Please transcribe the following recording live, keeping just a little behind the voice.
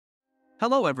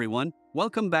Hello everyone,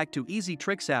 welcome back to Easy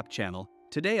Tricks app channel.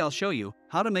 Today I'll show you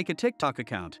how to make a TikTok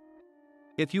account.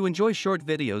 If you enjoy short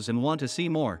videos and want to see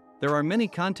more, there are many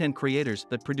content creators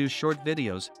that produce short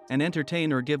videos and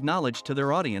entertain or give knowledge to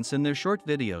their audience in their short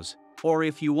videos. Or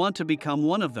if you want to become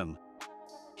one of them.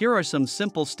 Here are some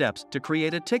simple steps to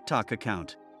create a TikTok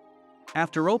account.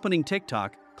 After opening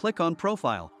TikTok, click on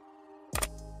Profile.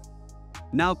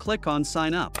 Now click on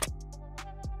Sign Up.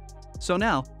 So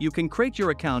now, you can create your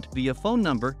account via phone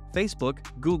number, Facebook,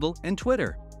 Google, and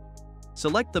Twitter.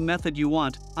 Select the method you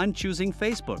want. I'm choosing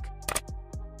Facebook.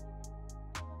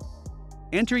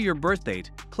 Enter your birth date,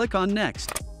 click on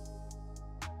Next.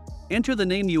 Enter the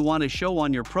name you want to show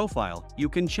on your profile, you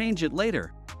can change it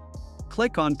later.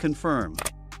 Click on Confirm.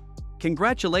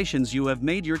 Congratulations, you have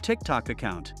made your TikTok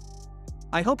account.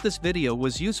 I hope this video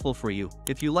was useful for you.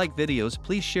 If you like videos,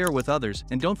 please share with others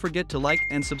and don't forget to like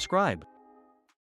and subscribe.